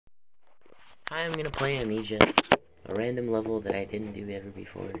I'm gonna play Amnesia, a random level that I didn't do ever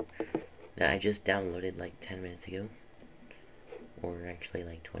before, that I just downloaded like 10 minutes ago, or actually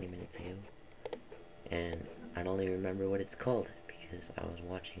like 20 minutes ago, and I don't even remember what it's called, because I was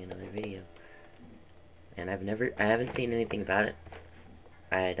watching another video, and I haven't seen anything about it.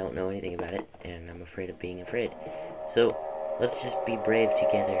 I don't know anything about it, and I'm afraid of being afraid. So, let's just be brave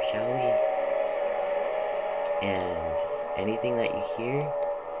together, shall we? And anything that you hear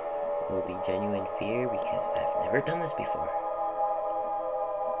will be genuine fear, because I've never done this before.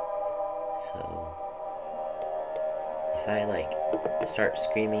 So, if I, start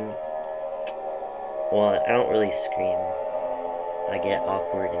screaming, well, I don't really scream. I get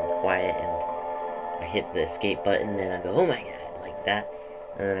awkward and quiet, and I hit the escape button, and I go, oh my god, like that,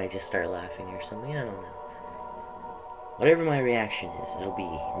 and then I just start laughing or something, I don't know. Whatever my reaction is, it'll be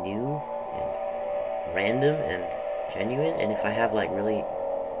new, and random, and genuine, and if I have, really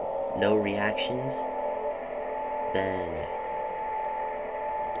no reactions, then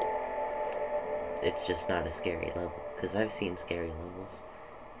it's just not a scary level, because I've seen scary levels,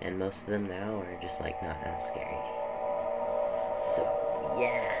 and most of them now are just, not as scary. So,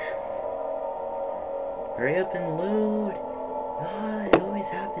 yeah. Hurry up and load! Ah, it always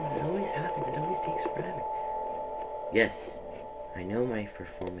happens, it always happens, it always takes forever. Yes, I know my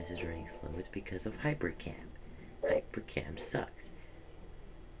performance is running slow, it's because of Hypercam. Hypercam sucks.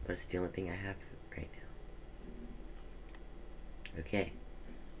 But it's the only thing I have right now. Okay.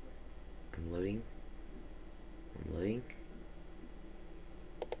 I'm loading. I'm loading.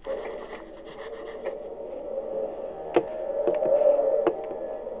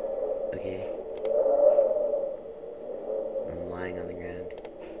 Okay. I'm lying on the ground.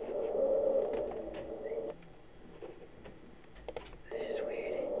 This is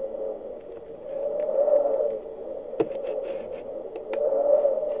weird.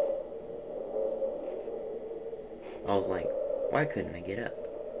 I was like, why couldn't I get up?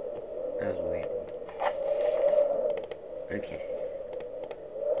 That was weird. Okay.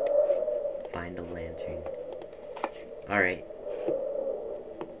 Find a lantern. Alright.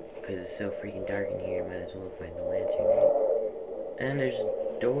 Because it's so freaking dark in here, might as well find the lantern, right? And there's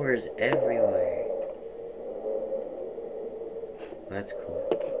doors everywhere. That's cool.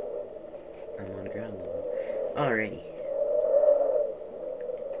 I'm on ground level. Alrighty.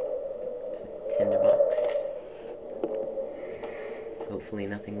 Tinderbox. Hopefully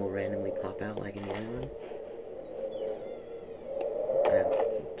nothing will randomly pop out like in the other one. I have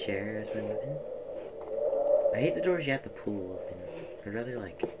a chair as my weapon. I hate the doors you have to pull open. I'd rather,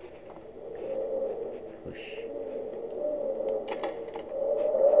 push.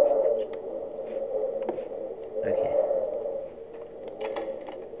 Okay.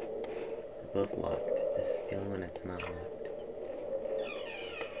 They're both locked. This is the only one that's not locked.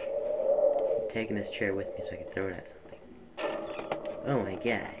 I'm taking this chair with me so I can throw it at something. Oh my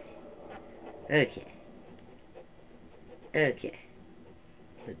god. Okay. Okay.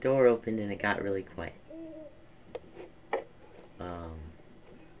 The door opened and it got really quiet.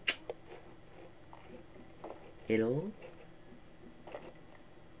 Hello?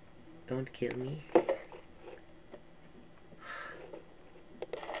 Don't kill me.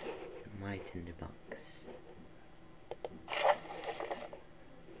 My tinderbox.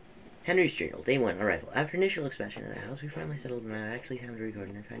 Henry's Journal, Day 1, Arrival. After initial expansion of the house, we finally settled and I actually time to record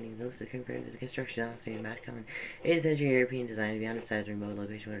and finding the list of compared to the construction house in Matt Common. 8th century European design, beyond its size, remote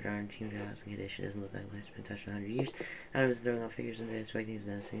location, where darn team house and condition doesn't look like it's been touched in 100 years. I was throwing out figures and expecting things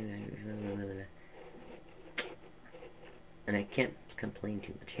now seem and I can't complain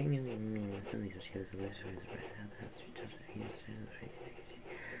too much. Some of these mosquitoes are loose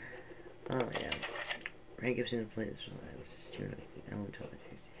for oh yeah. Ray Gibson played this one. I won't tell the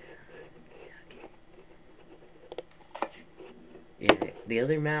truth. Yeah, the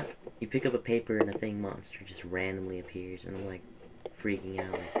other map, you pick up a paper and a thing monster just randomly appears, and I'm like freaking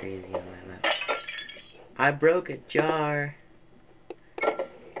out like crazy on that map. I broke a jar.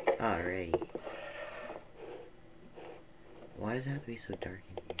 Alrighty. Why does it have to be so dark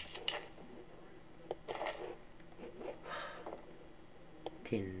in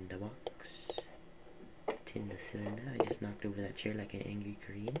here? Tinderbox. Tinder cylinder. I just knocked over that chair like an angry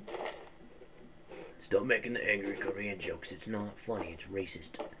Korean. Stop making the angry Korean jokes. It's not funny. It's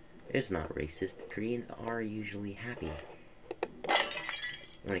racist. It's not racist. Koreans are usually happy.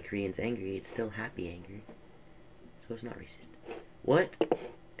 When a Korean's angry, it's still happy anger. So it's not racist. What?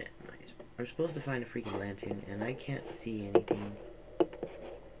 I'm supposed to find a freaking lantern, and I can't see anything.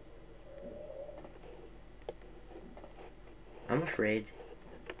 I'm afraid,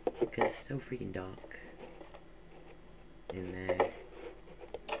 because it's so freaking dark in there.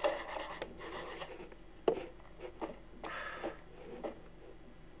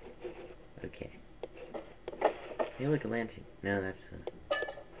 Hey, look, a lantern. No, that's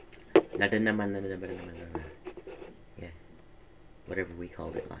yeah, whatever we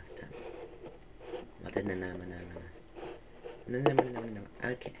called it last time.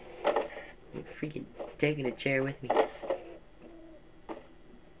 Okay. I'm freaking taking a chair with me.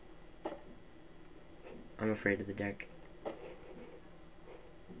 I'm afraid of the dark.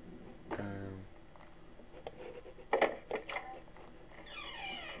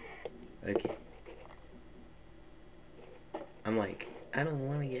 Okay. I'm like, I don't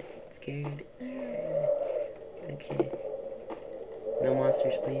want to get scared. Okay. No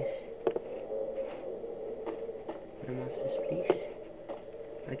monsters, please. No monsters, please.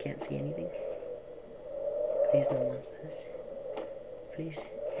 I can't see anything. Please, no monsters. Please.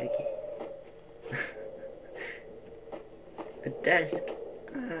 Okay. A desk.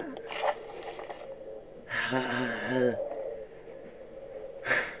 I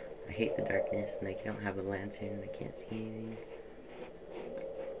hate the darkness, and I don't have a lantern, and I can't see anything.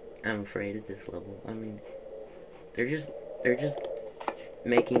 I'm afraid of this level. I mean, they're just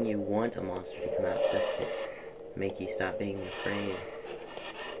making you want a monster to come out just to make you stop being afraid.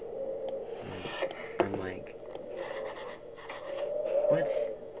 I'm like, what?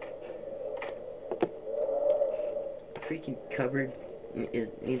 A freaking cupboard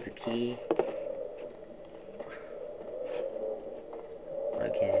needs a key.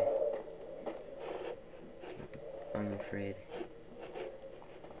 Okay. I'm afraid.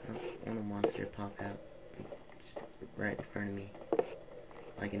 I don't want a monster to pop out right in front of me,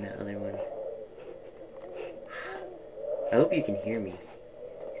 like in that other one. I hope you can hear me,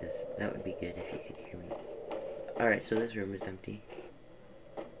 because that would be good if you could hear me. Alright, so this room is empty,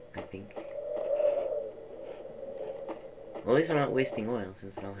 I think. Well, at least I'm not wasting oil,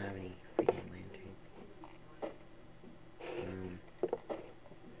 since I don't have any freaking lantern.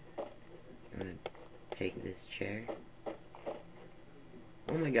 I'm gonna take this chair.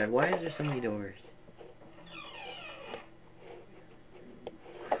 Oh my god, why is there so many doors?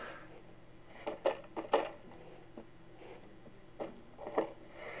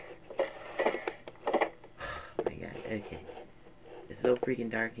 Oh my god, okay. It's so freaking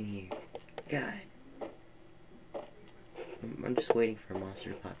dark in here. God. I'm just waiting for a monster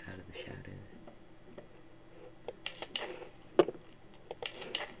to pop out of the shadows.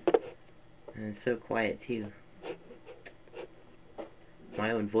 And it's so quiet too.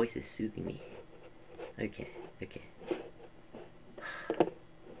 My own voice is soothing me. Okay, okay.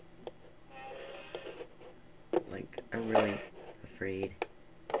 Like, I'm really afraid.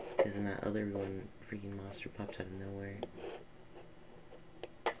 Because in that other one, freaking monster pops out of nowhere.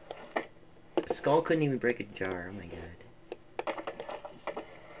 Skull couldn't even break a jar, oh my god.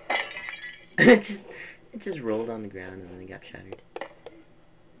 it just rolled on the ground and then it got shattered.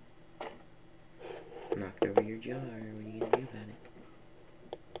 Knocked over your jar, what are you gonna do about it?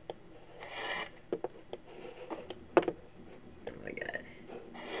 Oh my god.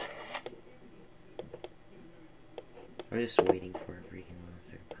 I'm just waiting for a freaking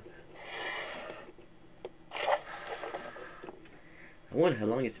monster to pop out. I wonder how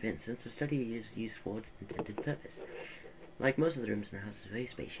long it's been since the study is used for its intended purpose. Like most of the rooms in the house is very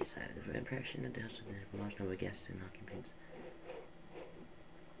spacious. I have the impression that the house has a large number of guests and occupants.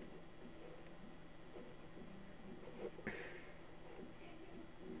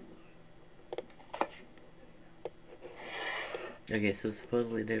 Okay, so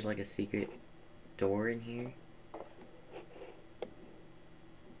supposedly there's like a secret door in here.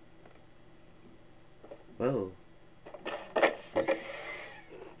 Whoa.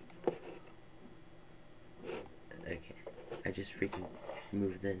 Okay, I just freaking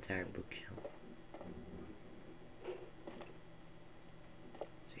moved the entire bookshelf.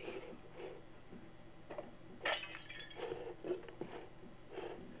 Sweet.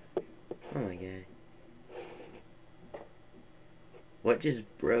 Oh my god. What just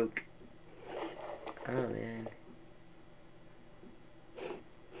broke? Oh man.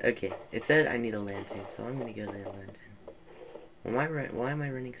 Okay, it said I need a lantern, so I'm gonna go to the lantern. Why am I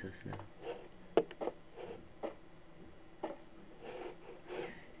running so slow?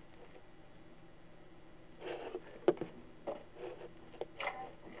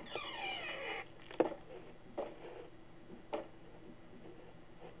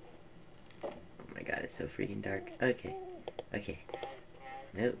 Oh my god, it's so freaking dark. Okay, okay.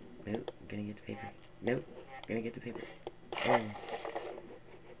 Nope, nope, I'm gonna get the paper. Nope, gonna get the paper.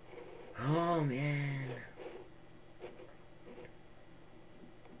 Oh man.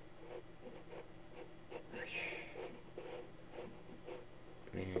 Okay.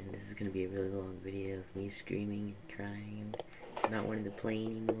 Man, this is gonna be a really long video of me screaming and crying and not wanting to play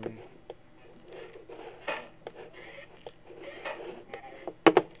anymore.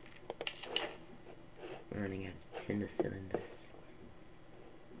 cylinders.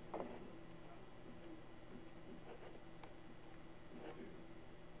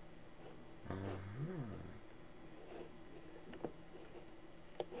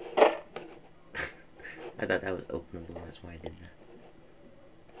 I thought that was openable, that's why I did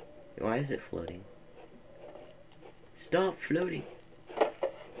that. Why is it floating? Stop floating!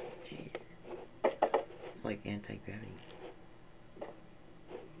 Jeez. It's like anti-gravity.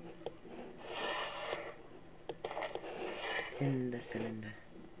 In the cylinder.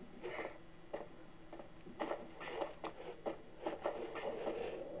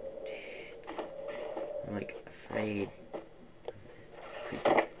 I'm like afraid of this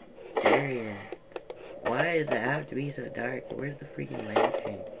freaking area. Why does it have to be so dark? Where's the freaking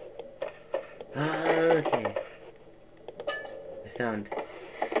lantern? Okay. I sound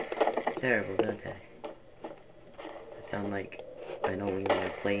terrible, don't I? I sound like I don't even want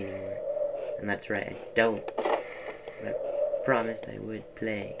to play anymore. And that's right, I don't. But I promised I would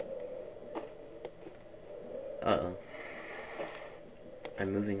play. Uh-oh.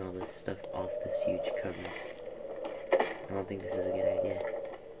 I'm moving all this stuff off this huge cupboard. I don't think this is a good idea.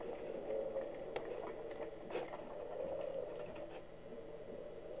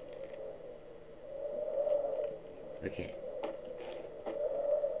 Okay.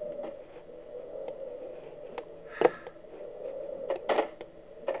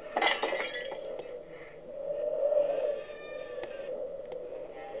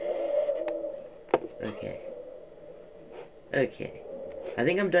 Okay. Okay. I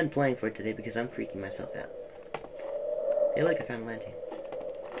think I'm done playing for today because I'm freaking myself out. Hey look, I found a lantern.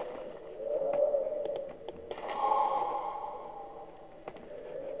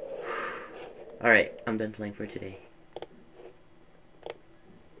 Alright, I'm done playing for today.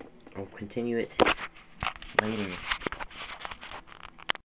 I'll continue it later.